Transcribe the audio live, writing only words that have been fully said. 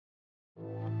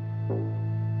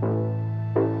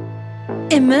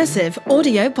Immersive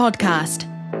Audio Podcast.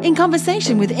 In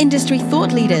conversation with industry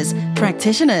thought leaders,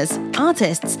 practitioners,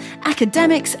 artists,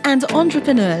 academics, and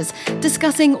entrepreneurs,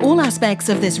 discussing all aspects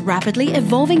of this rapidly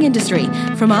evolving industry,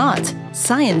 from art,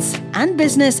 science, and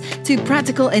business to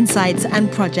practical insights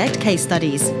and project case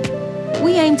studies.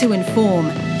 We aim to inform,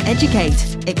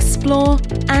 educate, explore,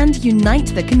 and unite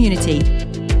the community.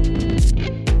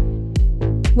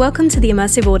 Welcome to the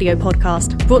Immersive Audio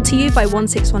Podcast, brought to you by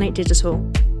 1618 Digital.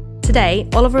 Today,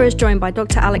 Oliver is joined by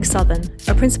Dr. Alex Southern,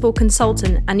 a principal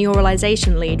consultant and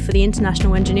neuralization lead for the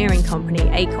international engineering company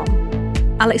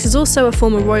AECOM. Alex is also a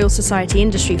former Royal Society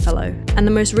Industry Fellow and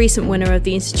the most recent winner of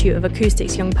the Institute of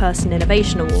Acoustics Young Person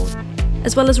Innovation Award,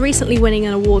 as well as recently winning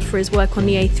an award for his work on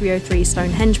the A303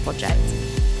 Stonehenge project.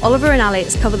 Oliver and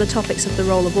Alex cover the topics of the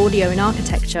role of audio in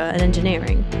architecture and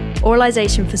engineering,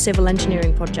 oralisation for civil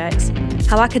engineering projects,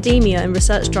 how academia and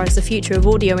research drives the future of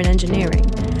audio in engineering,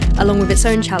 along with its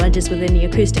own challenges within the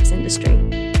acoustics industry.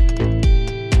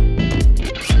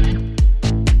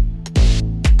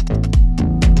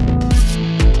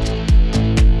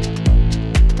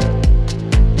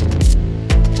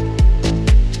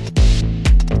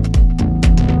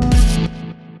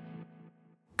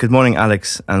 Good morning,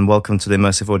 Alex, and welcome to the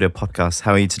Immersive Audio Podcast.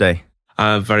 How are you today?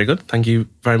 Very good. Thank you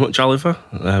very much, Oliver.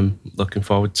 Looking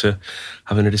forward to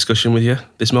having a discussion with you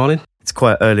this morning. It's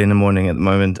quite early in the morning at the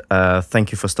moment.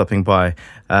 Thank you for stopping by.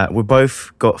 We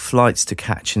both got flights to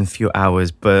catch in a few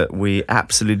hours, but we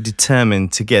absolutely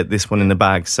determined to get this one in the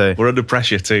bag. So we're under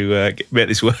pressure to make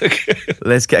this work.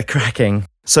 Let's get cracking.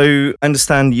 So I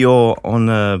understand you're on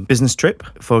a business trip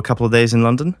for a couple of days in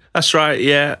London? That's right,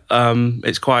 yeah.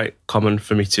 It's quite common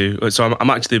for me to... So I'm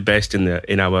actually based in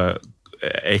our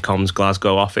AECOM's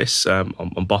Glasgow office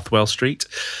on Bothwell Street.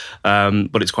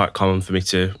 But it's quite common for me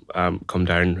to come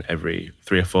down every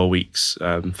 3 or 4 weeks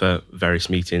for various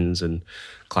meetings and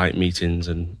client meetings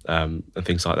and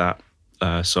things like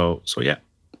that. So yeah,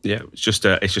 it's just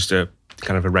a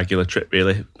kind of a regular trip,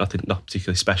 really. Not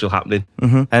particularly special happening.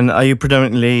 Mm-hmm. And are you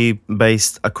predominantly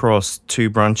based across two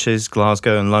branches,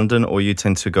 Glasgow and London, or you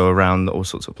tend to go around all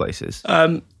sorts of places?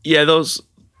 Those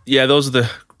are the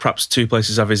perhaps two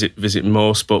places I visit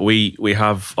most, but we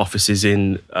have offices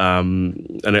in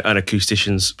and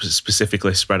acousticians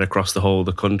specifically spread across the whole of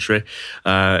the country.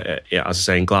 As I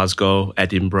say, in Glasgow,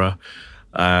 Edinburgh,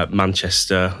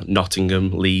 Manchester,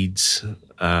 Nottingham, Leeds,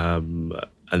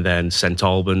 and then St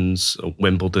Albans,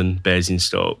 Wimbledon,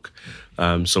 Basingstoke.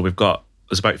 So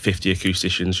there's about 50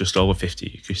 acousticians, just over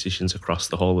 50 acousticians across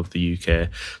the whole of the UK.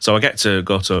 So I get to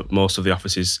go to most of the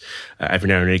offices every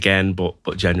now and again, but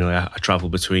generally I travel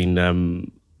between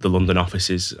the London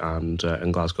offices and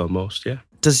Glasgow most, yeah.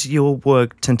 Does your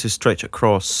work tend to stretch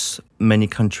across many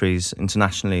countries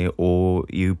internationally, or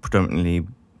you predominantly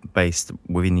based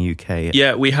within the UK?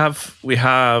 Yeah, we have.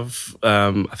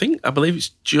 I believe it's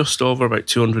just over about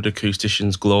 200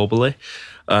 acousticians globally,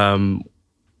 and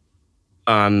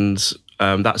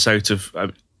that's out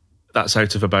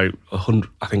of about 100.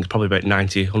 I think it's probably about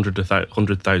 90,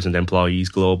 100,000 employees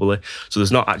globally. So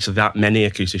there's not actually that many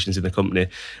acousticians in the company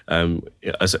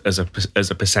as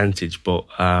a percentage, but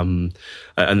and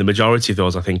the majority of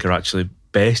those I think are actually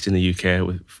based in the UK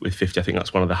with 50. I think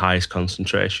that's one of the highest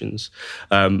concentrations.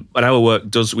 And our work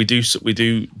we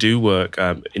do work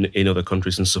in other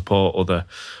countries and support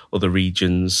other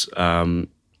regions.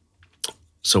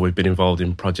 So we've been involved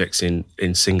in projects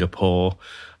in Singapore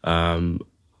and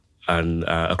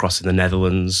across in the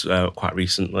Netherlands quite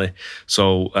recently.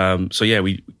 So yeah,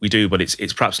 we do, but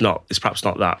it's perhaps not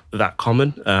that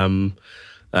common.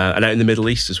 And out in the Middle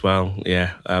East as well,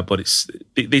 yeah. But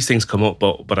these things come up,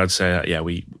 but I'd say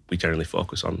we generally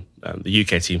focus on the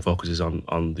UK team focuses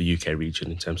on the UK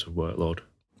region in terms of workload.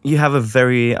 You have a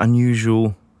very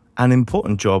unusual an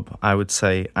important job, I would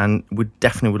say, and we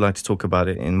definitely would like to talk about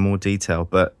it in more detail.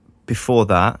 But before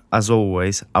that, as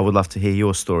always, I would love to hear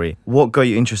your story. What got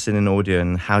you interested in audio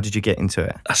and how did you get into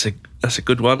it? That's a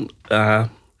good one. I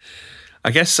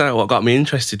guess what got me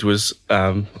interested was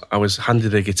I was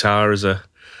handed a guitar as a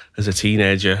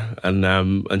teenager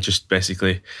and just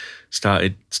basically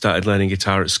started learning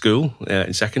guitar at school,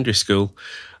 in secondary school.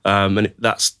 And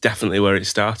that's definitely where it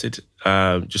started.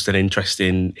 Just an interest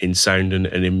in sound and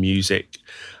in music.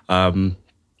 And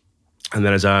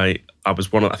then as I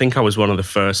was one of the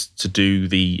first to do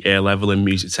the A-level in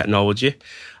music technology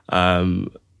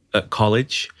at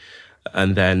college.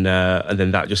 And then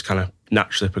that just kind of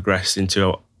naturally progressed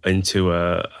into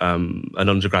an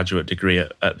undergraduate degree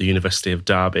at the University of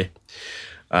Derby,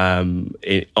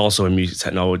 also in music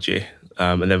technology.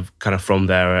 And then kind of from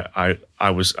there, I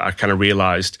kind of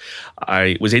realised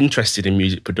I was interested in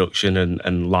music production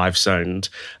and live sound,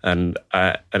 and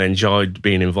enjoyed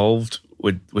being involved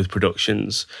with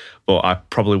productions, but I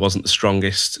probably wasn't the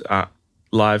strongest at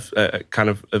live kind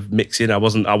of mixing. I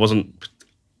wasn't.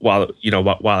 While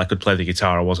I could play the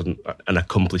guitar, I wasn't an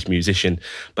accomplished musician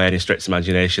by any stretch of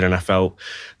imagination, and I felt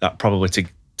that probably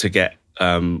to get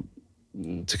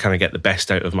to kind of get the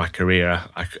best out of my career,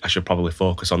 I should probably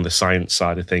focus on the science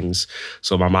side of things.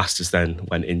 So my master's then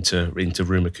went into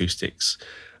room acoustics,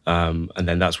 and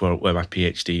then that's where my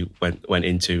PhD went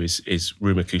into is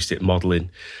room acoustic modelling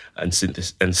and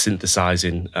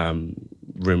synthesizing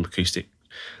room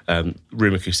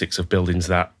acoustics of buildings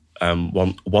that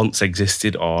once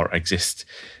existed or exist,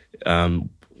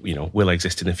 will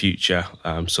exist in the future,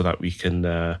 so that we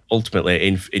can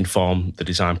ultimately inform the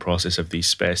design process of these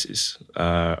spaces.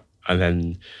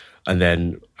 And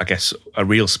then I guess a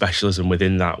real specialism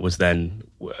within that was then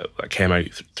that came out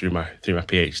through my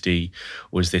PhD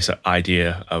was this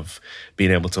idea of being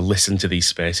able to listen to these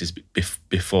spaces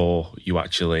before you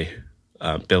actually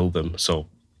build them. So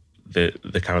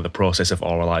the kind of the process of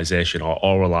oralization or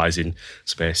oralizing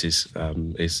spaces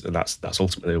that's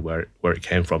ultimately where it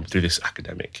came from, through this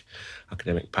academic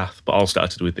path. But all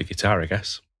started with the guitar, I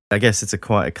guess. I guess it's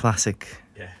quite a classic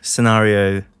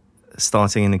scenario,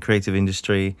 starting in the creative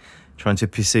industry, trying to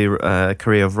pursue a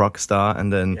career of rock star,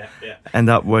 and then end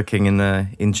up working in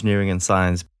engineering and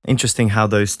science. Interesting how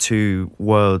those two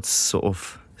worlds sort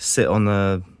of sit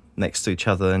on next to each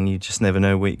other, and you just never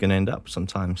know where you're going to end up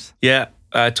sometimes. Yeah,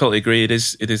 I totally agree. It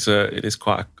is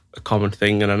quite a common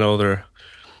thing, and I know there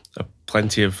are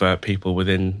plenty of people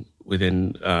within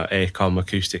AECOM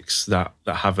acoustics that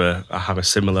have a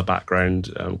similar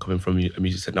background, coming from a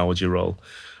music technology role,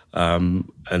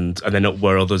 and then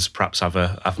where others perhaps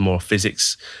have more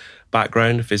physics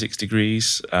background, physics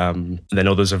degrees, and then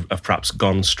others have perhaps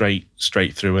gone straight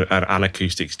through an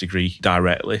acoustics degree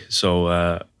directly.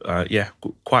 So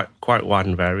quite wide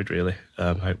and varied, really,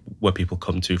 where people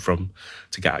come to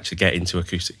get into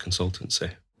acoustic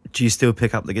consultancy. Do you still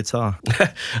pick up the guitar?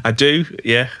 I do,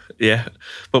 yeah.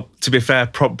 But to be fair,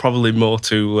 probably more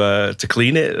to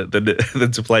clean it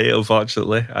than to play it.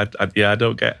 Unfortunately, I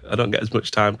don't get as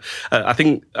much time. I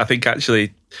think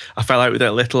actually I fell out with it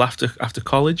a little after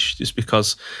college, just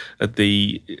because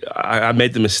I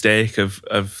made the mistake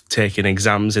of taking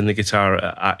exams in the guitar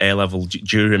at A level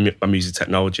during my music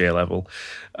technology A level,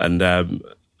 and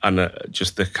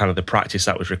just the kind of the practice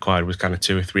that was required was kind of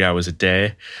 2 or 3 hours a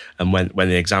day. And when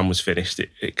the exam was finished,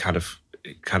 it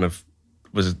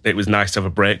was nice to have a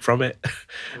break from it,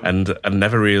 and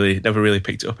never really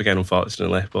picked it up again,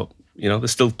 unfortunately. But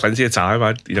there's still plenty of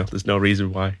time. There's no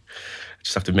reason why. I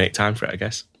just have to make time for it, I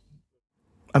guess.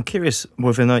 I'm curious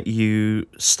whether or not you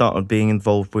started being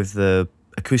involved with the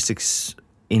acoustics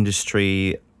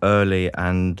industry early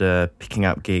and picking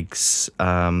up gigs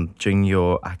during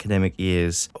your academic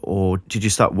years, or did you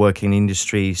start working in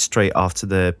industry straight after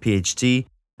the PhD?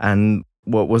 And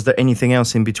was there anything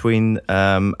else in between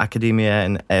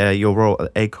academia and your role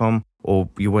at AECOM, or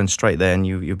you went straight there and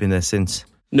you've been there since?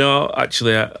 No,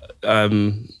 actually,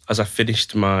 as I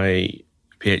finished my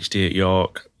PhD at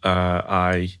York,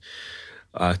 I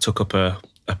took up a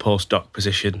postdoc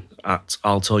position at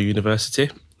Aalto University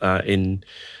in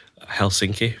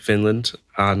Helsinki, Finland,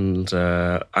 and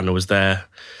I was there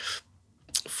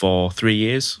for 3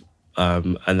 years,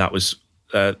 and that was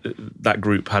that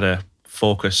group had a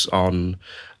focus on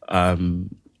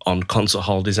concert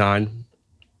hall design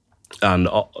and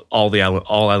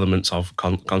all elements of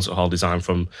concert hall design,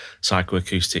 from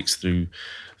psychoacoustics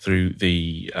through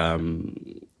the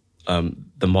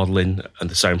modelling and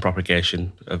the sound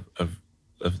propagation of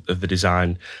the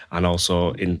design, and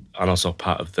also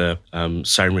part of the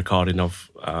sound recording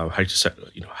of how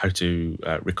to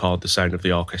record the sound of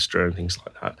the orchestra and things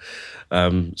like that.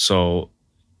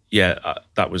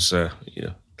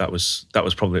 That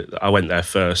was probably, I went there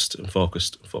first and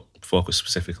focused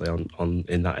specifically on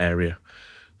in that area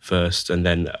first, and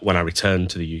then when I returned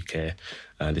to the UK,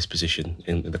 this position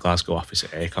in the Glasgow office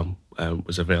at AECOM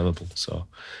was available. So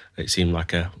it seemed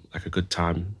like a good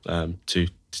time to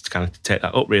kind of take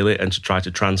that up, really, and to try to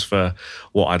transfer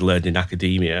what I'd learned in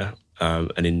academia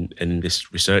and in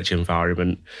this research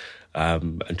environment,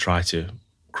 and try to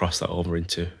cross that over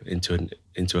into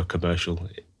a commercial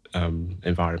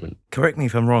environment. Correct me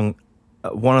if I'm wrong.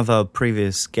 one of our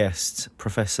previous guests,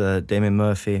 Professor Damien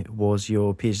Murphy, was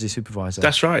your PhD supervisor.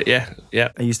 That's right, yeah.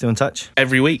 Are you still in touch?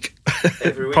 Every week.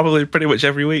 Probably pretty much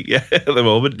every week, yeah, at the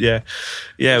moment, yeah.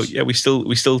 We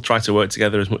still try to work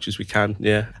together as much as we can,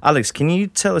 yeah. Alex, can you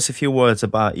tell us a few words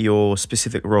about your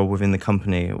specific role within the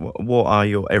company? What are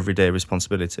your everyday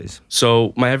responsibilities?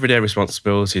 So my everyday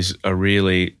responsibilities are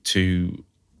really to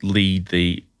lead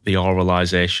the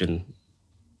oralisation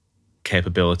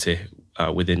capability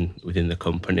within the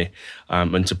company,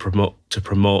 and to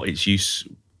promote its use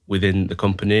within the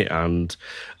company, and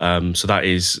so that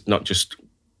is not just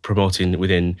promoting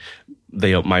within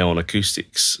my own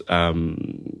acoustics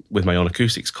with my own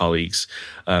acoustics colleagues,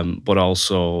 but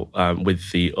also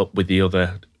with the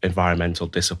other environmental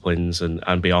disciplines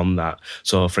and beyond that.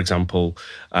 So, for example,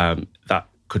 that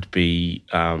could be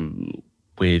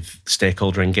with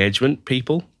stakeholder engagement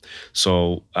people.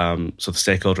 So the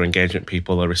stakeholder engagement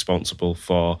people are responsible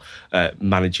for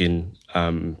managing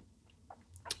the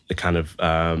kind of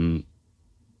the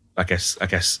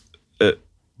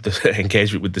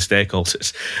engagement with the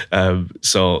stakeholders.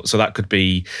 So that could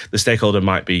be, the stakeholder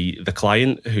might be the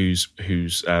client who's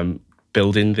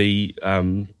building the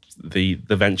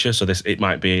venture. So it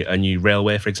might be a new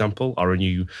railway, for example, or a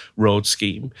new road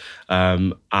scheme,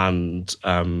 and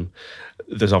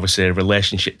there's obviously a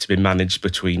relationship to be managed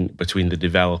between the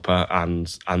developer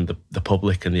and the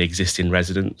public and the existing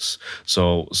residents.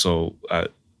 So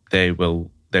they will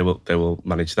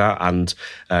manage that, and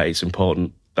it's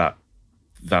important that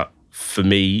for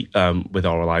me, with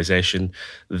oralisation,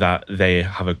 that they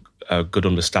have a good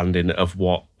understanding of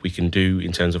what we can do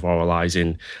in terms of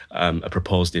oralising a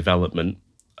proposed development,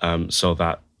 so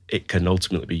that it can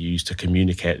ultimately be used to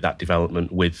communicate that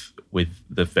development with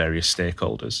the various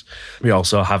stakeholders. We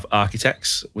also have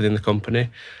architects within the company,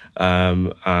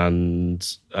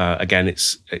 and again,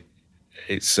 it's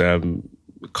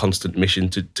constant mission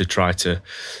to try to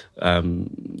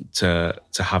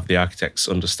have the architects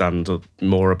understand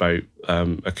more about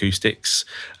acoustics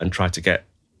and try to get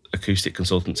acoustic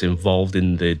consultants involved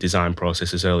in the design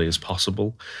process as early as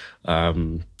possible,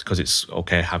 because it's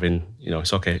okay having,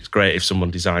 it's great if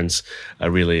someone designs a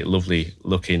really lovely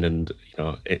looking and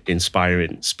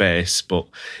inspiring space, but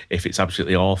if it's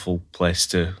absolutely awful place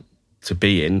to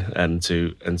be in and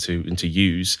to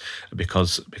use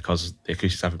because the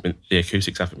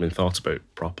acoustics haven't been thought about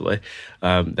properly,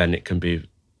 then it can be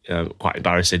quite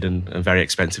embarrassing and very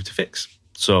expensive to fix.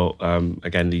 So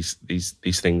again, these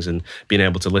things, and being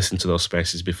able to listen to those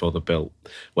spaces before they're built,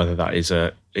 whether that is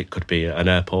it could be an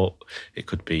airport, it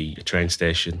could be a train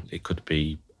station, it could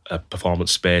be a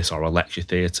performance space or a lecture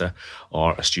theatre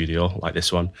or a studio like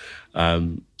this one.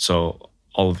 So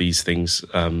all of these things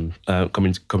come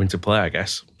into play, I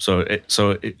guess. So as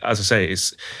I say,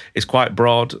 it's quite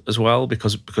broad as well,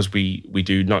 because we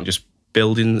do not just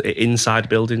building inside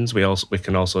buildings. We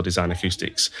can also design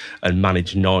acoustics and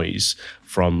manage noise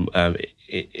from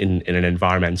in an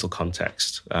environmental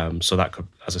context. So that could,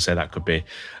 as I say, that could be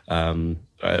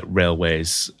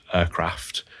railways,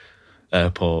 aircraft,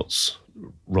 airports,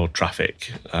 road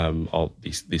traffic, all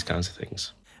these kinds of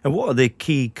things. And what are the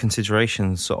key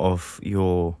considerations of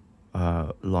your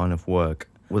line of work?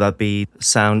 Would that be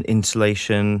sound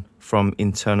insulation from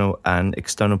internal and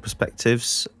external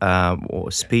perspectives,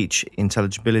 or speech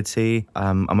intelligibility?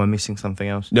 Am I missing something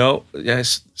else? No,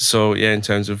 yes. So yeah, in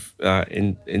terms of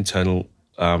internal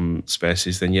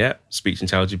spaces, then yeah, speech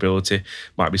intelligibility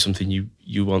might be something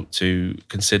you want to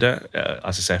consider.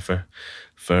 As I say,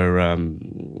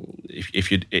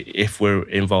 if we're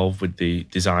involved with the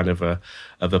design of a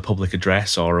public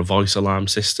address or a voice alarm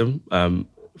system,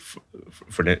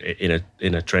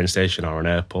 in a train station or an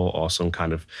airport or some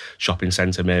kind of shopping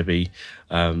centre maybe,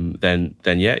 then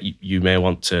yeah, you may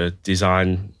want to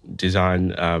design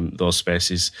those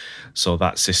spaces so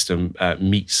that system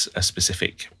meets a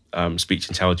specific speech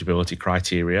intelligibility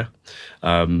criteria.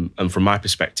 And from my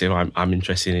perspective, I'm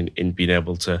interested in being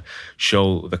able to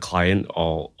show the client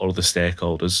or the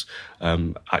stakeholders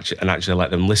actually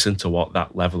let them listen to what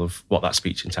that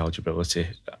speech intelligibility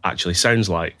actually sounds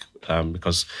like,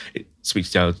 because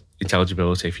speech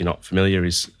intelligibility, if you're not familiar,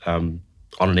 is on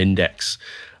an index,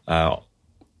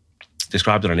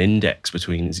 described on an index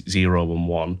between 0 and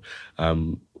 1,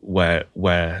 where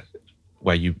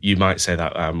you might say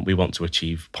that we want to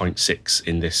achieve 0.6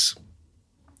 in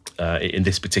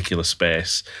this particular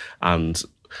space, and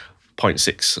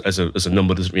 0.6 as a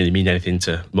number doesn't really mean anything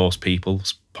to most people.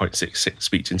 0.66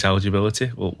 speech intelligibility.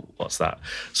 Well, what's that?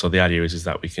 So the idea is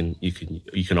that you can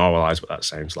oralise what that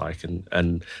sounds like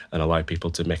and allow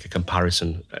people to make a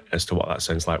comparison as to what that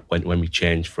sounds like when we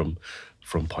change from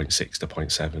 0.6 to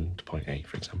 0.7 to 0.8,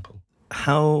 for example.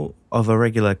 how of a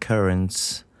regular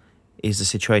occurrence is the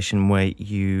situation where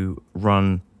you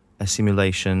run a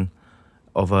simulation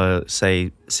of a,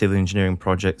 say, civil engineering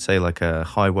project, say like a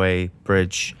highway,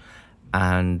 bridge,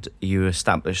 and you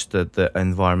establish that the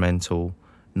environmental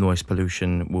noise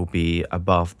pollution will be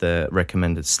above the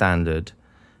recommended standard,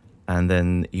 and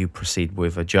then you proceed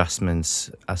with adjustments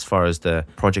as far as the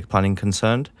project planning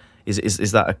concerned?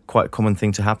 Is that a quite common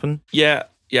thing to happen? Yeah,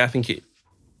 I think it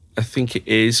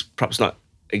is. Perhaps not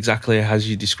exactly as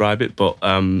you describe it, but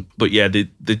yeah,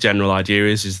 the general idea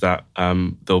is that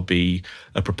there'll be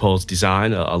a proposed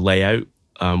design, a layout,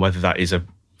 whether that is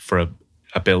for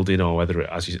a building or whether it,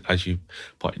 as you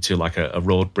pointed to, like a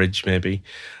road bridge maybe,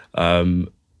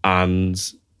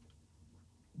 and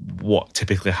what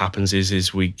typically happens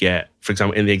is we get, for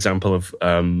example, in the example of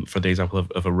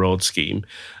a road scheme,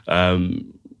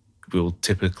 we'll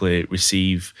typically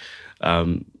receive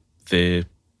the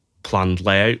planned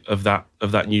layout of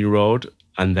that new road,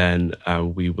 and then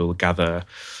we will gather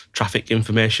traffic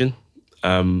information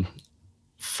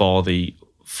for the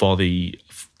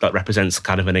that represents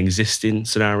kind of an existing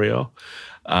scenario,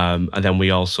 and then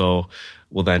we also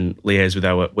will then liaise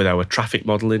with our traffic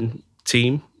modelling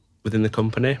team within the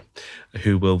company,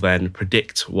 who will then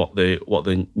predict what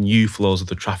the new flows of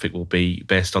the traffic will be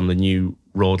based on the new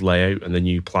road layout and the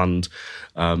new planned,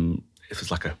 if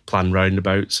it's like a planned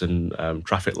roundabouts and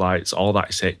traffic lights, all that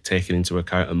is taken into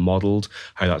account and modelled,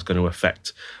 how that's going to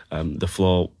affect the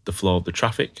flow of the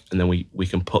traffic, and then we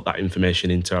can put that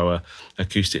information into our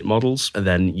acoustic models and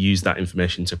then use that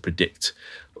information to predict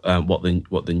what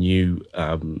the new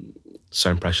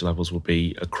sound pressure levels will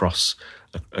be across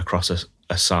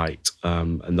a site,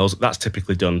 and that's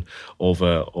typically done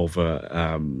over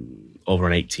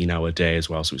an 18-hour day as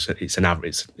well. So it's an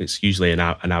average. It's usually an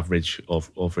average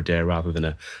over a day rather than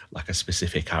a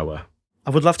specific hour. I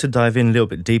would love to dive in a little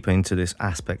bit deeper into this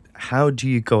aspect. How do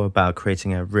you go about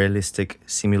creating a realistic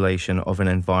simulation of an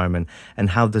environment,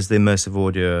 and how does the immersive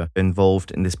audio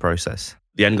involved in this process?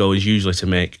 The end goal is usually to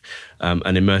make an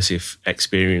immersive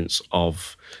experience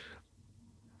of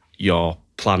your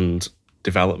planned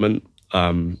development,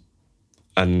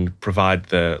 and provide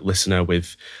the listener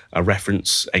with a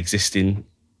reference an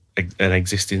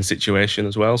existing situation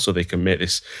as well, so they can make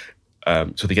this,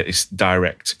 so they get this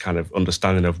direct kind of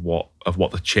understanding of what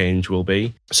the change will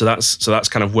be. So that's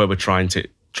kind of where we're trying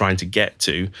to get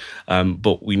to,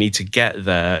 but we need to get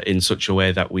there in such a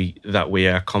way that we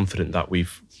are confident that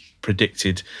we've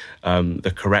predicted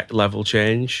the correct level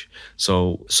change.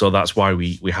 So that's why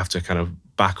we have to kind of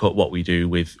back up what we do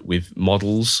with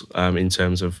models in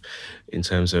terms of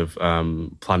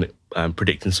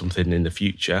predicting something in the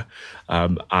future,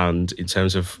 and in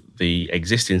terms of the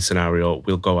existing scenario,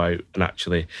 we'll go out and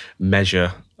actually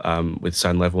measure with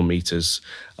sound level meters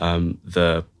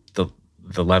the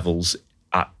levels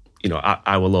at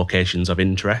our locations of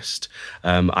interest,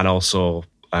 and also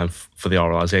for the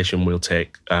oralisation we'll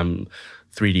take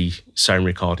 3D sound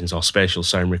recordings or spatial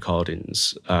sound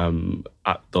recordings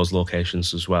at those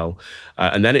locations as well.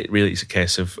 And then it really is a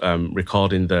case of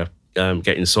recording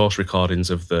getting source recordings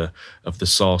of the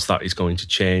source that is going to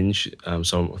change.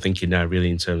 So I'm thinking now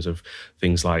really in terms of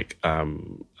things like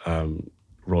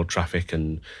road traffic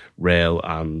and rail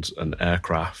and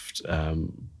aircraft,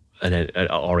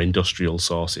 or industrial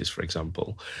sources, for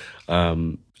example.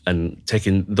 And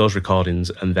taking those recordings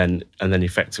and then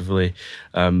effectively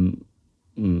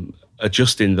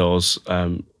adjusting those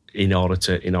in order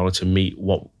to meet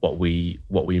what we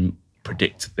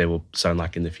predict they will sound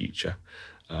like in the future,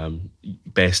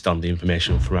 based on the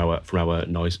information from our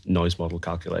noise model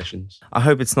calculations. I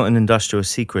hope it's not an industrial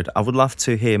secret. I would love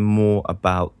to hear more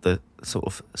about the sort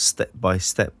of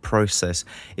step-by-step process.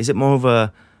 Is it more of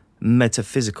a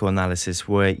metaphysical analysis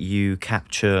where you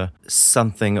capture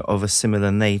something of a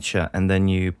similar nature and then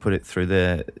you put it through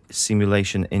the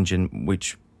simulation engine,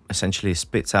 which essentially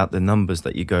spits out the numbers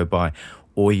that you go by,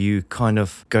 or you kind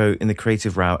of go in the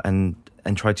creative route and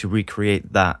try to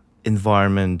recreate that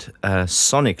environment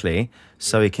sonically,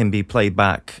 so it can be played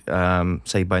back,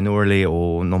 say binaurally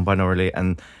or non-binaurally,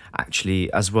 and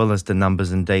actually, as well as the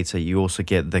numbers and data, you also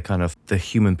get the kind of the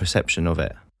human perception of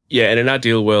it? Yeah, in an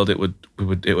ideal world, it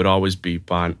would always be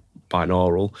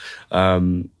binaural.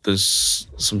 There's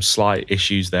some slight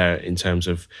issues there in terms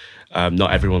of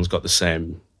not everyone's got the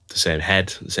same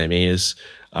head, the same ears.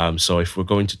 So if we're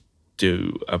going to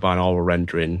do a binaural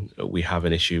rendering, we have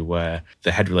an issue where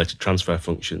the head-related transfer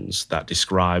functions that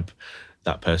describe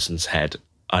that person's head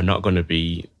are not going to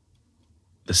be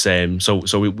the same. So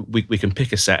we can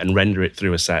pick a set and render it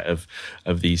through a set of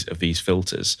these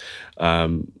filters.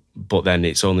 But then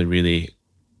it's only really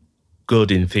good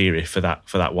in theory for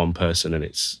that one person, and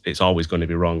it's always going to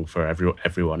be wrong for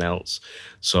everyone else.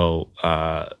 So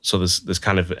there's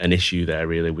kind of an issue there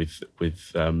really with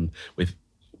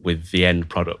the end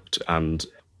product, and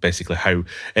basically how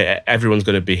everyone's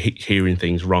going to be hearing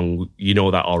things wrong. You know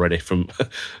that already from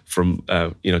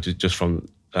just from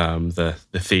the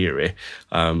theory.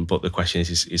 But the question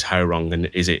is how wrong, and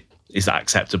is that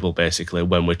acceptable basically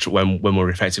when we're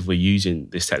effectively using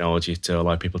this technology to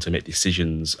allow people to make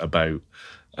decisions about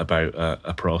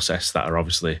a process that are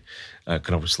obviously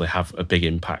can obviously have a big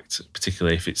impact,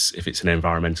 particularly if it's an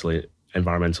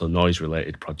environmental noise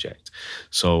related project.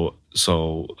 So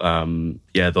those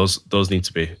need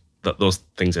to be, those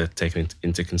things are taken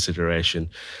into consideration.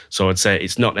 So I'd say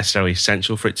it's not necessarily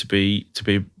essential for it to be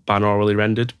binaurally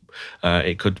rendered.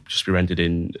 It could just be rendered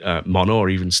in mono or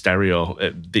even stereo.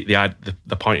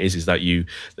 The point is that you're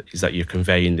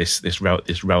conveying this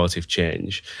relative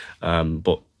change.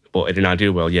 But in an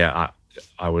ideal world, I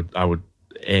would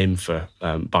aim for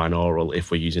binaural if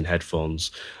we're using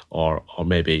headphones, or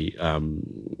maybe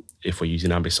if we're using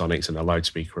ambisonics and a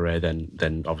loudspeaker array,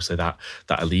 then obviously that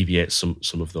alleviates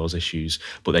some of those issues.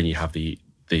 But then you have the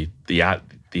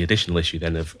additional issue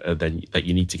then of then that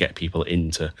you need to get people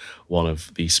into one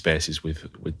of these spaces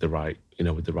with the right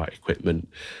equipment.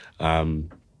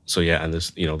 And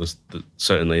there's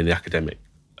certainly in the academic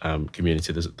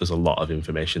community there's a lot of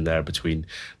information there between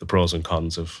the pros and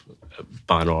cons of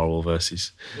binaural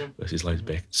versus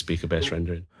loudspeaker based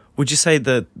rendering. Would you say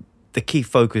that the key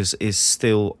focus is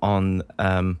still on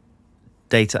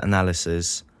data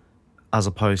analysis as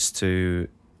opposed to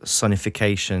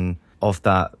sonification of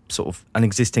that sort of an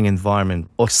existing environment,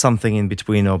 or something in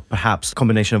between, or perhaps a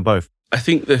combination of both? I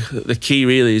think the key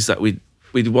really is that we'd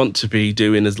want to be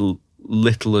doing as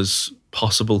little as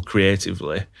possible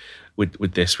creatively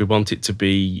with this. We want it to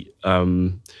be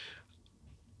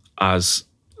as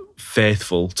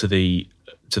faithful to the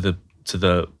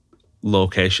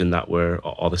location that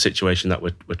or the situation that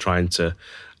we're trying to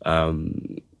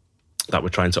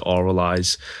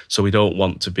oralize. So we don't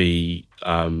want to be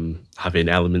having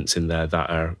elements in there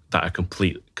that are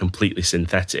completely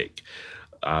synthetic.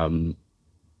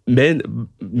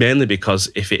 Mainly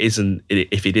because if it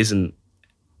isn't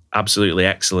absolutely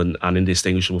excellent and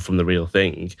indistinguishable from the real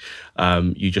thing,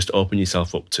 you just open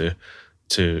yourself up to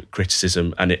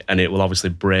criticism, and it will obviously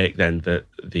break then the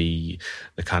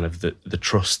kind of the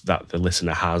trust that the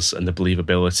listener has and the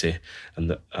believability and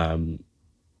the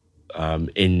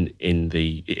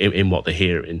in what they're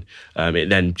hearing. It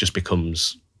then just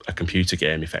becomes a computer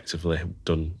game effectively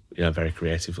done very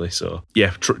creatively. So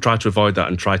try to avoid that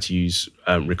and try to use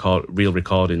real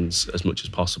recordings as much as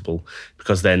possible,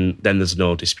 because then there's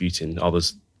no disputing, or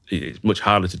it's much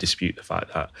harder to dispute the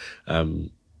fact that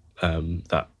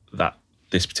that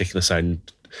this particular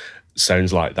sound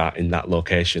sounds like that in that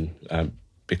location,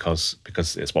 because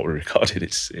it's what we recorded.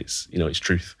 It's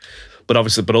truth. But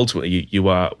ultimately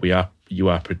we are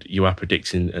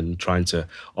predicting and trying to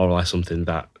oralize something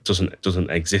that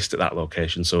doesn't exist at that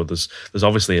location. So there's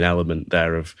obviously an element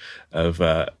there of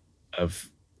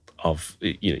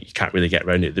you can't really get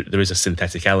around it. There is a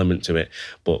synthetic element to it,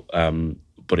 but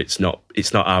it's not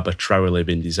arbitrarily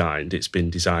been designed. It's been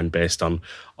designed based on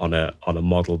a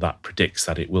model that predicts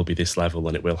that it will be this level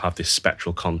and it will have this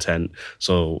spectral content.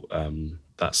 So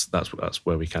that's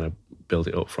where we kind of build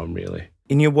it up from, really.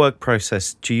 In your work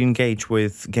process, do you engage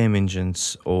with game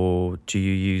engines, or do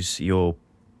you use your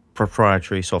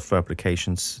proprietary software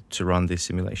applications to run these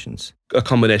simulations? A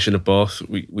combination of both.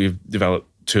 We've developed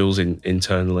tools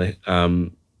internally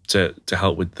to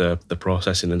help with the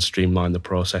processing and streamline the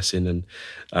processing, and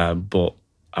but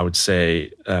I would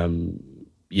say I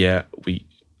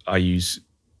use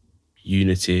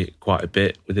Unity quite a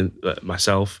bit within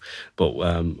myself, but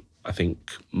I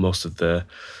think most of the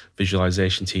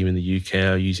visualization team in the UK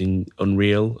are using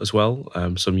Unreal as well,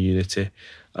 some Unity.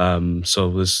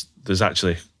 So there's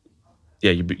actually,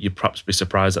 you'd perhaps be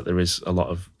surprised that there is a lot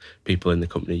of people in the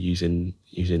company using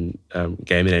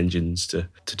gaming engines to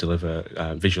deliver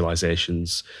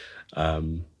visualizations,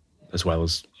 as well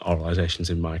as oralizations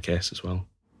in my case as well.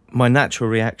 My natural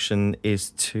reaction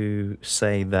is to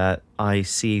say that I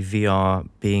see VR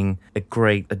being a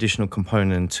great additional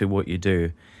component to what you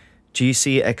do. Do you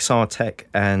see XR tech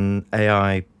and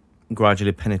AI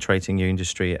gradually penetrating your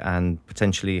industry and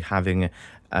potentially having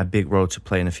a big role to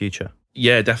play in the future?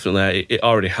 Yeah, definitely. It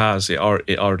already has. It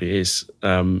already is.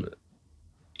 We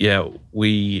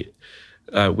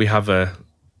have a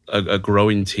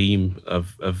growing team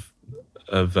of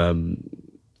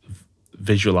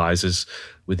visualizers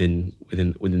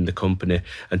within the company.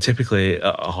 And typically,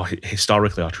 or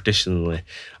historically or traditionally,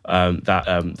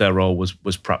 that their role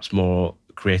was perhaps more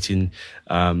creating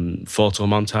photo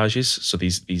montages. So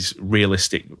these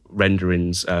realistic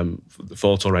renderings,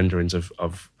 photo renderings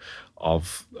of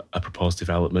a proposed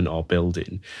development or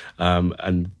building,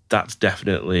 and that's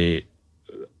definitely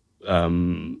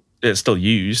it's still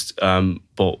used,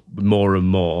 but more and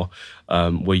more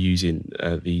we're using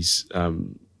these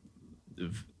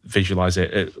virtual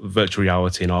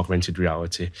reality and augmented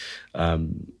reality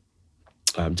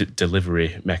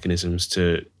delivery mechanisms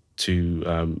to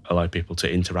allow people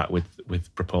to interact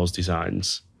with proposed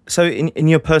designs. So in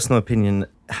your personal opinion,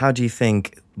 how do you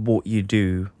think what you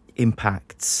do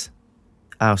impacts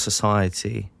our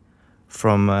society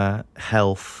from a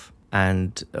health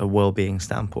and a well-being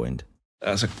standpoint?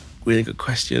 That's a really good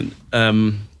question.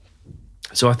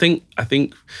 So I think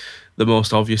the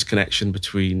most obvious connection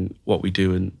between what we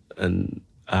do and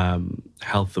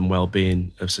health and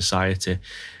well-being of society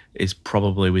is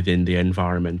probably within the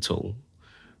environmental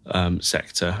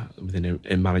sector, within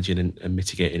managing and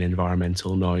mitigating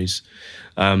environmental noise.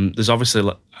 There's obviously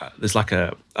like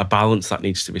a balance that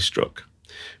needs to be struck,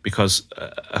 because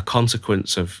a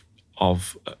consequence of our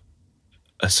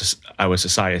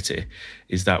society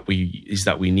is that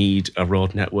we need a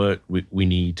road network, we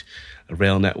need a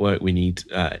rail network, we need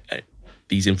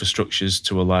these infrastructures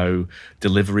to allow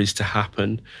deliveries to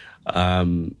happen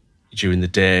during the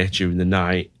day, during the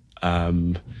night,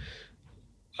 and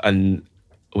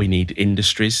we need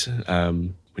industries.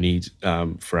 We need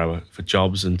for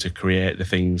jobs and to create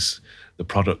the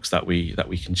products that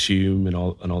we consume and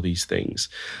all these things.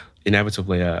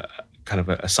 Inevitably, a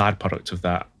side product of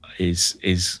that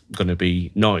is going to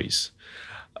be noise.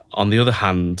 On the other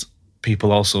hand,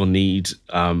 people also need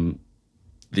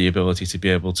the ability to be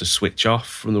able to switch off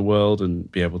from the world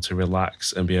and be able to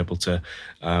relax and be able to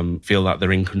feel that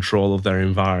they're in control of their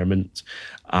environment.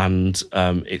 And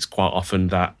it's quite often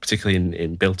that, particularly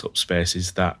in built-up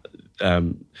spaces, that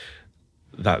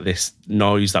this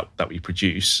noise that we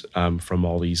produce from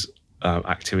all these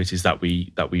activities that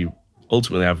we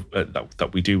ultimately have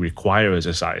that we do require as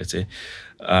a society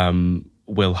can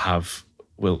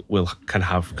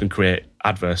create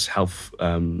adverse health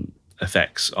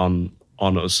effects on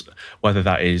us, whether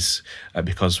that is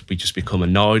because we just become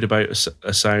annoyed about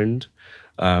a sound.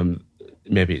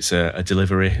 Maybe it's a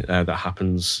delivery that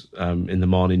happens in the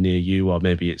morning near you, or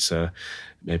maybe it's a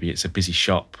busy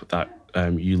shop that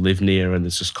you live near, and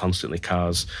there's just constantly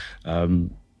cars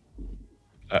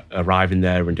arriving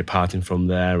there and departing from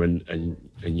there, and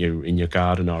you're in your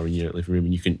garden or in your living room,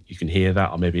 and you can hear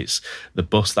that. Or maybe it's the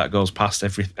bus that goes past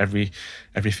every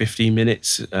 15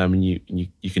 minutes, and you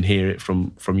can hear it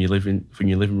from your living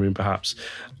room perhaps.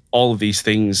 All of these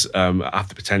things have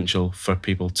the potential for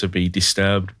people to be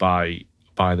disturbed by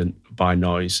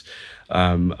noise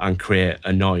and create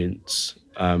annoyance.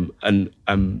 And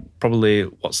probably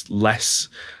what's less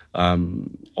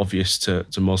obvious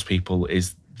to most people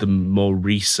is the more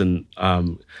recent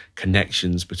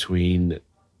connections between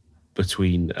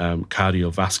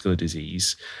cardiovascular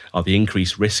disease, or the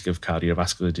increased risk of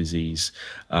cardiovascular disease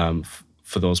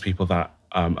for those people that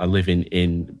are living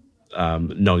in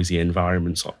noisy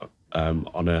environments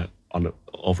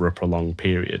over a prolonged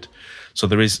period. So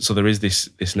there is this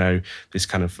kind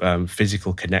of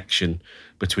physical connection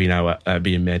between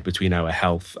being made between our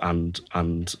health and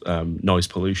noise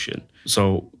pollution.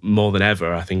 So more than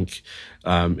ever, I think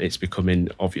it's becoming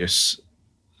obvious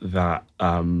that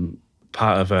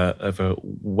part of a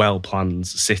well-planned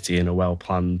city and a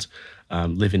well-planned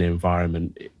living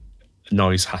environment,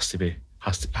 noise has to be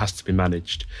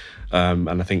managed, and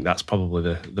I think that's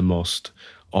probably the most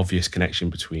obvious connection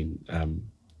between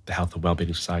the health and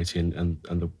well-being of society and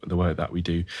the work that we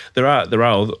do. There are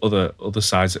other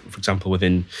sides, for example,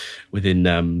 within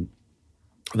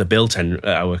the built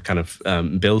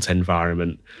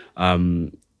environment.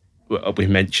 We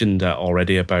mentioned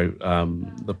already about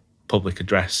the public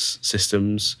address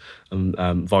systems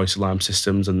and voice alarm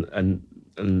systems,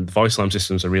 and voice alarm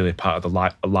systems are really part of the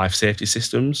life safety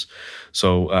systems.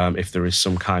 So if there is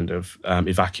some kind of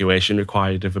evacuation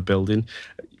required of a building,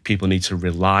 people need to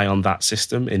rely on that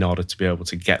system in order to be able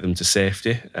to get them to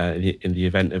safety in the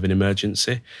event of an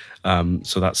emergency.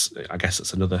 So I guess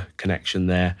that's another connection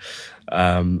there.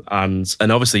 And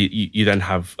obviously you then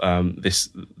have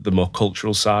the more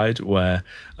cultural side, where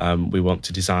we want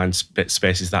to design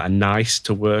spaces that are nice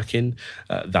to work in,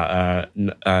 that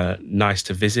are nice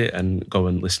to visit and go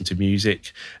and listen to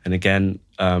music. And again,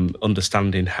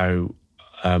 understanding how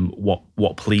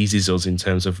what pleases us in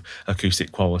terms of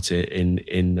acoustic quality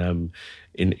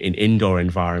in indoor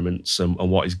environments and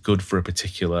what is good for a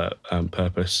particular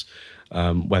purpose.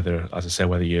 Whether, as I say,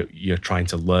 whether you're trying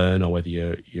to learn or whether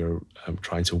you're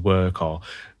trying to work, or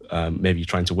maybe you're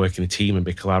trying to work in a team and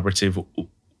be collaborative.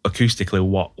 Acoustically,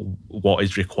 what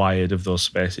is required of those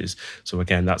spaces. So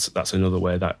again, that's another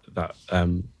way that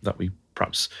we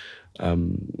perhaps are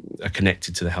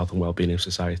connected to the health and well-being of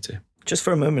society. Just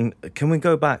for a moment, can we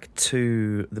go back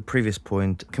to the previous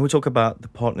point? Can we talk about the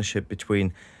partnership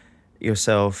between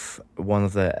yourself, one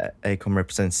of the AECOM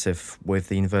representative with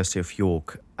the University of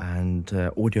York, and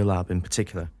Audiolab in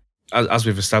particular? As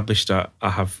we've established, I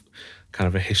have kind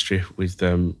of a history with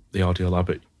the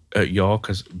Audiolab at York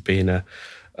as being a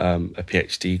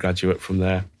PhD graduate from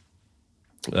there,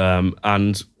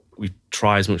 and we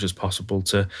try as much as possible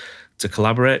to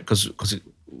collaborate because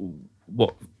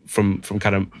what from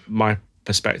kind of my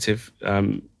perspective,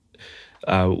 one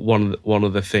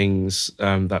of the things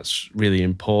that's really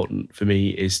important for me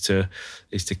is to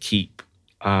keep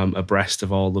abreast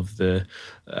of all of the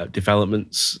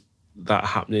developments that are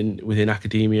happening within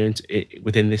academia and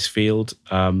within this field,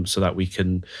 so that we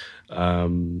can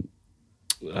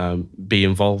be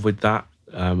involved with that,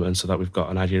 and so that we've got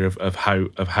an idea of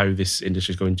how this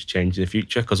industry is going to change in the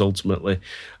future. Because ultimately,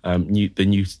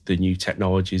 the new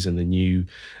technologies and the new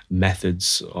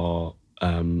methods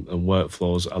and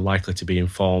workflows are likely to be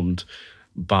informed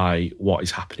by what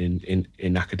is happening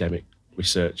in academic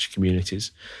research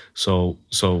communities. So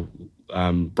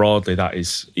broadly, that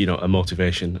is a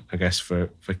motivation, I guess, for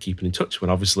keeping in touch. When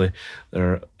obviously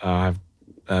I have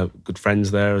good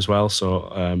friends there as well,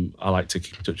 so I like to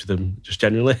keep in touch with them just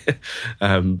generally.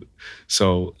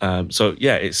 So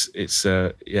yeah, it's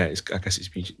I guess it's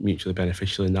mutually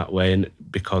beneficial in that way, and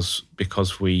because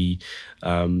we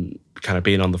kind of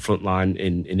being on the front line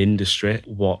in industry,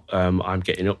 what I'm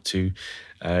getting up to,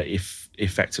 if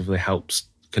effectively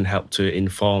can help to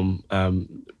inform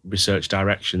research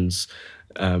directions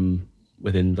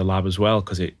within the lab as well,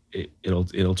 because it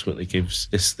ultimately gives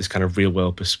this kind of real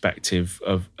world perspective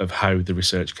of how the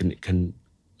research can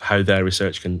how their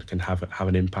research can have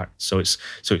an impact. So it's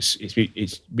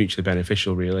mutually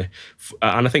beneficial, really.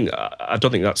 And I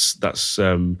don't think that's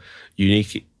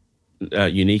unique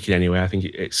in any way. I think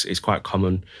it's quite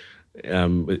common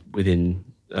within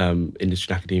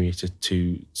industry and academia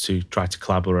to try to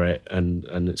collaborate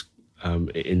and it's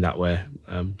in that way.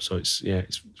 So it's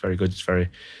very good. It's very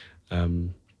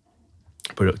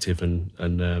productive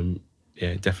and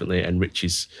definitely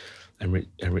enriches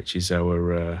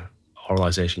our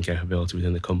oralisation capability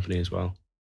within the company as well.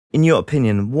 In your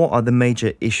opinion, what are the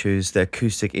major issues the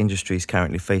acoustic industry is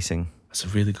currently facing? That's a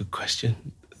really good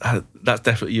question. That's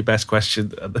definitely your best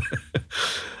question.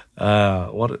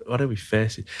 What are we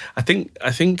facing? I think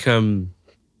the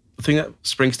thing that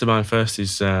springs to mind first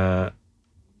is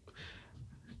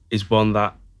one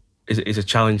that is a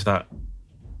challenge that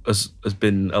has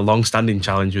been a long-standing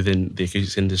challenge within the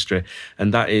acoustics industry,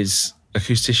 and that is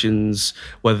acousticians,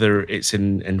 whether it's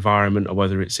in environment or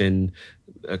whether it's in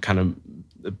kind of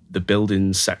the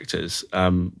building sectors,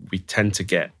 we tend to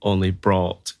get only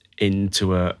brought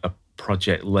into a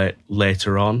project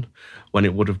later on, when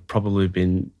it would have probably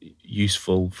been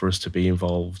useful for us to be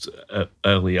involved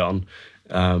early on.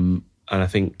 And I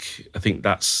think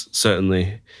that's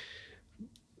certainly,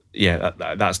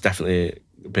 that's definitely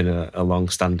been a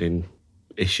long-standing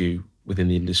issue within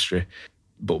the industry.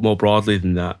 But more broadly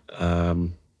than that,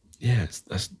 that's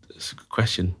a good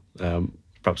question.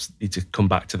 Perhaps need to come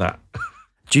back to that.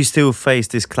 Do you still face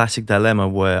this classic dilemma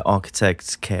where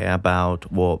architects care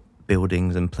about what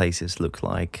buildings and places look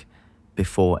like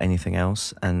before anything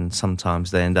else, and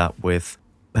sometimes they end up with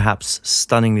perhaps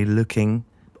stunningly looking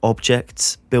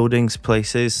objects, buildings,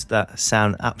 places that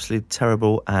sound absolutely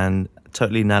terrible and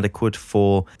totally inadequate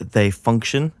for their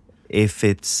function, if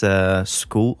it's a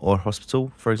school or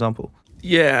hospital, for example?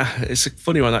 Yeah, it's a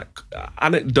funny one.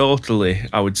 Anecdotally,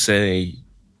 I would say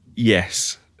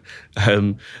yes.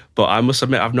 But I must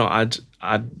admit, I've not had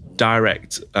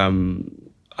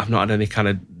any kind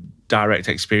of direct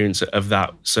experience of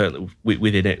that, certainly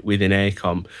within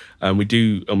AECOM. We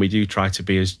do try to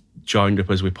be as joined up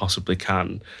as we possibly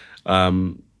can,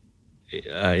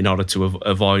 in order to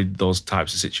avoid those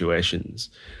types of situations.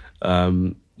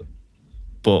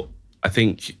 But I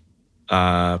think,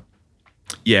 I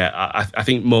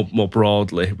think more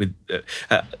broadly, with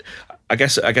I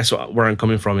guess where I'm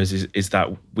coming from is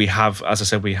that we have, as I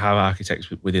said, we have architects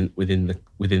within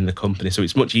the company, so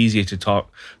it's much easier to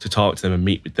talk to them and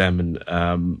meet with them,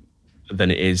 and than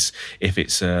it is if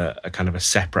it's a kind of a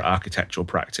separate architectural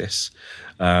practice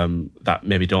that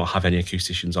maybe don't have any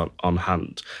acousticians on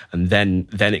hand, and then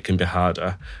it can be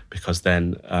harder, because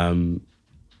then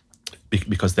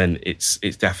because then it's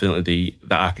definitely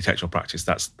the architectural practice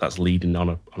that's leading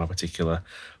on a particular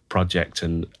project,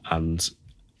 and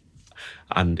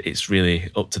it's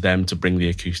really up to them to bring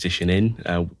the acoustician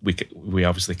in. We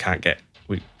obviously can't get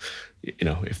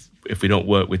if we don't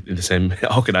work in the same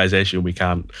organisation, we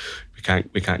can't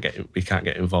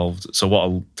get involved. So what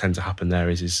will tend to happen there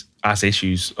is as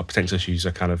issues or potential issues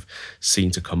are kind of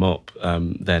seen to come up,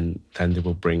 then they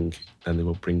will bring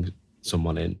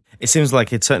someone in. It seems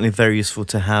like it's certainly very useful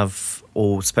to have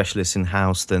all specialists in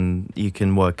house. Then you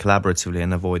can work collaboratively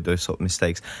and avoid those sort of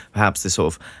mistakes. Perhaps the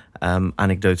sort of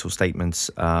anecdotal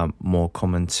statements are more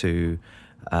common to,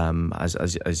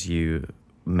 as you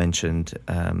mentioned,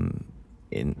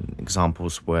 in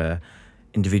examples where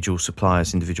individual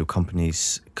suppliers, individual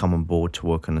companies come on board to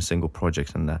work on a single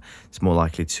project, and it's more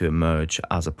likely to emerge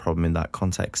as a problem in that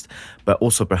context. But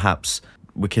also perhaps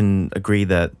we can agree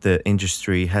that the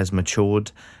industry has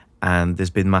matured and there's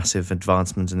been massive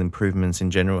advancements and improvements in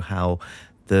general, how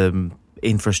the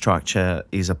infrastructure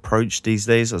is approached these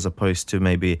days as opposed to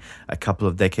maybe a couple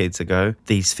of decades ago.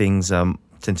 These things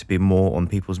tend to be more on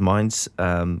people's minds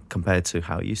compared to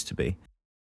how it used to be.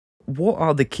 What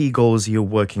are the key goals you're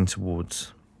working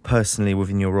towards personally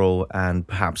within your role and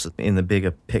perhaps in the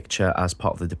bigger picture as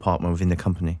part of the department within the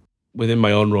company? Within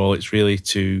my own role, it's really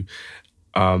to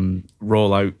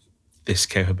roll out this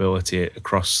capability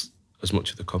across as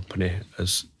much of the company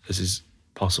as is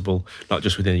possible, not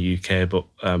just within the UK but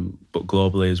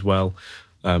globally as well.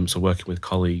 So working with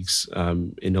colleagues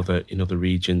in other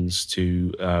regions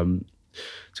to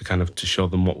show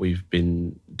them what we've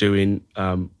been doing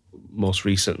most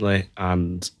recently,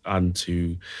 and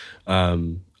to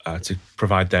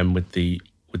provide them with the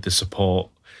support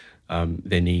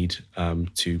they need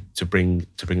to bring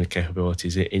the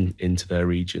capabilities into their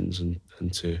regions, and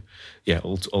to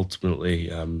ultimately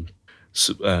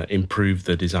improve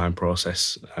the design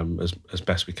process as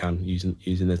best we can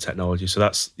using the technology. So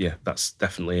that's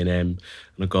definitely an aim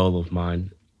and a goal of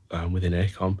mine within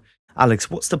AECOM. Alex,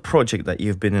 what's the project that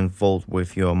you've been involved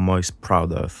with you're most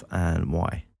proud of, and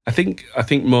why? I think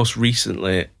most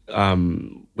recently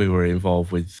we were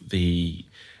involved with the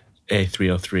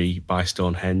A303 by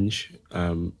Stonehenge.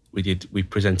 We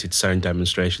presented sound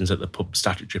demonstrations at the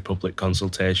statutory public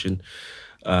consultation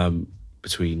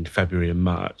between February and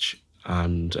March,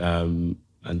 and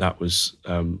that's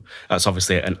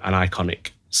obviously an iconic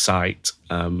site.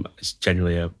 It's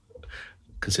generally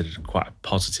considered quite a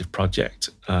positive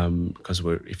project because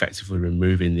we're effectively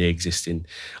removing the existing,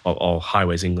 or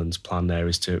Highways England's plan there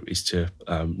is to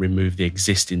remove the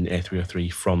existing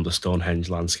A303 from the Stonehenge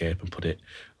landscape and put it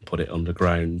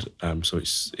underground. So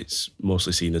it's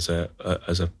mostly seen as a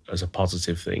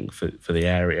positive thing for the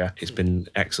area. It's been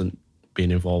excellent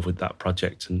being involved with that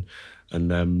project and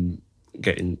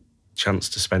getting chance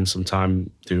to spend some time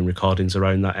doing recordings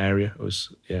around that area. It was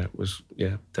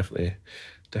definitely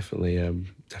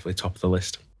top of the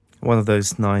list. One of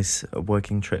those nice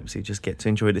working trips. You just get to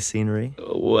enjoy the scenery.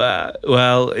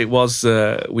 Well, it was.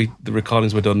 The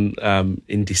recordings were done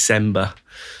in December,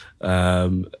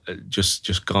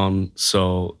 just gone.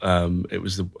 So I think it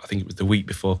was the week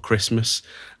before Christmas,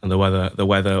 and the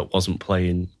weather wasn't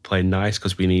playing nice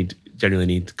because we generally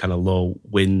need kind of low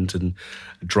wind and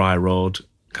dry road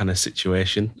kind of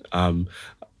situation. And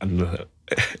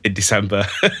in December,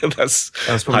 that's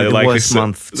probably the worst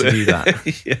month to do that.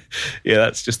 yeah,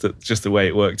 that's just the way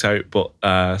it worked out. But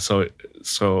so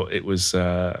it was.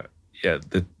 The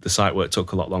site work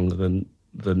took a lot longer than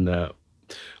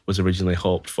was originally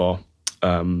hoped for.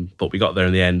 But we got there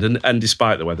in the end, and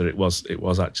despite the weather, it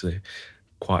was actually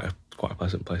quite a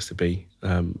pleasant place to be,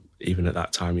 even at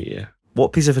that time of year.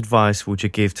 What piece of advice would you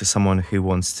give to someone who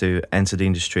wants to enter the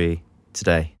industry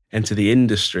today? Enter the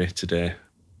industry today.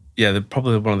 Yeah,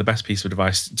 probably one of the best pieces of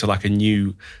advice to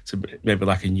maybe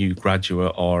like a new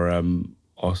graduate or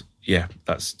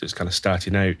that's just kind of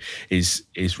starting out is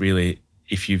really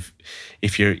if you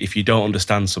don't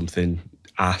understand something,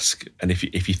 ask, and if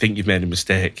you think you've made a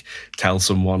mistake, tell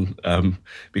someone,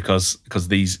 because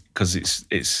it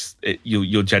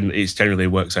generally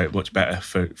works out much better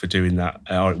for doing that,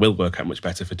 or it will work out much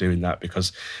better for doing that,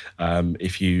 because particularly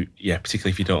if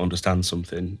you don't understand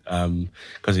something,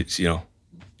 because it's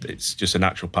just a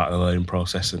natural part of the learning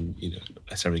process, and you don't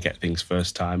necessarily get things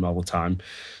first time all the time.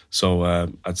 So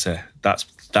I'd say that's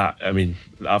that. I mean,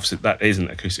 obviously that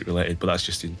isn't acoustic related, but that's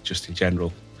just in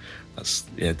general. That's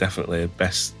definitely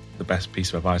the best piece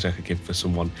of advice I could give for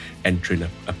someone entering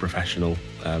a professional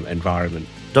environment.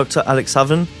 Dr. Alex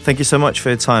Southern, thank you so much for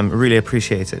your time. Really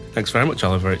appreciate it. Thanks very much,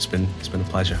 Oliver. It's been a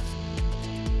pleasure.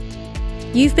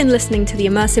 You've been listening to the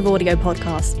Immersive Audio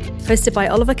Podcast, hosted by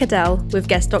Oliver Cadell with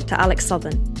guest Dr. Alex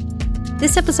Southern.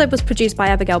 This episode was produced by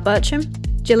Abigail Bertram,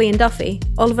 Gillian Duffy,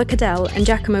 Oliver Cadell, and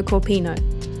Giacomo Corpino,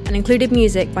 and included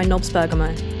music by Nobs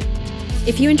Bergamo.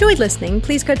 If you enjoyed listening,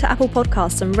 please go to Apple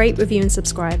Podcasts and rate, review, and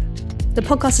subscribe. The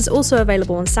podcast is also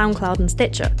available on SoundCloud and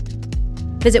Stitcher.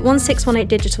 Visit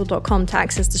 1618digital.com to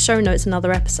access the show notes and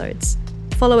other episodes.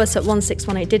 Follow us at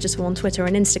 1618digital on Twitter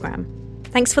and Instagram.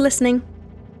 Thanks for listening.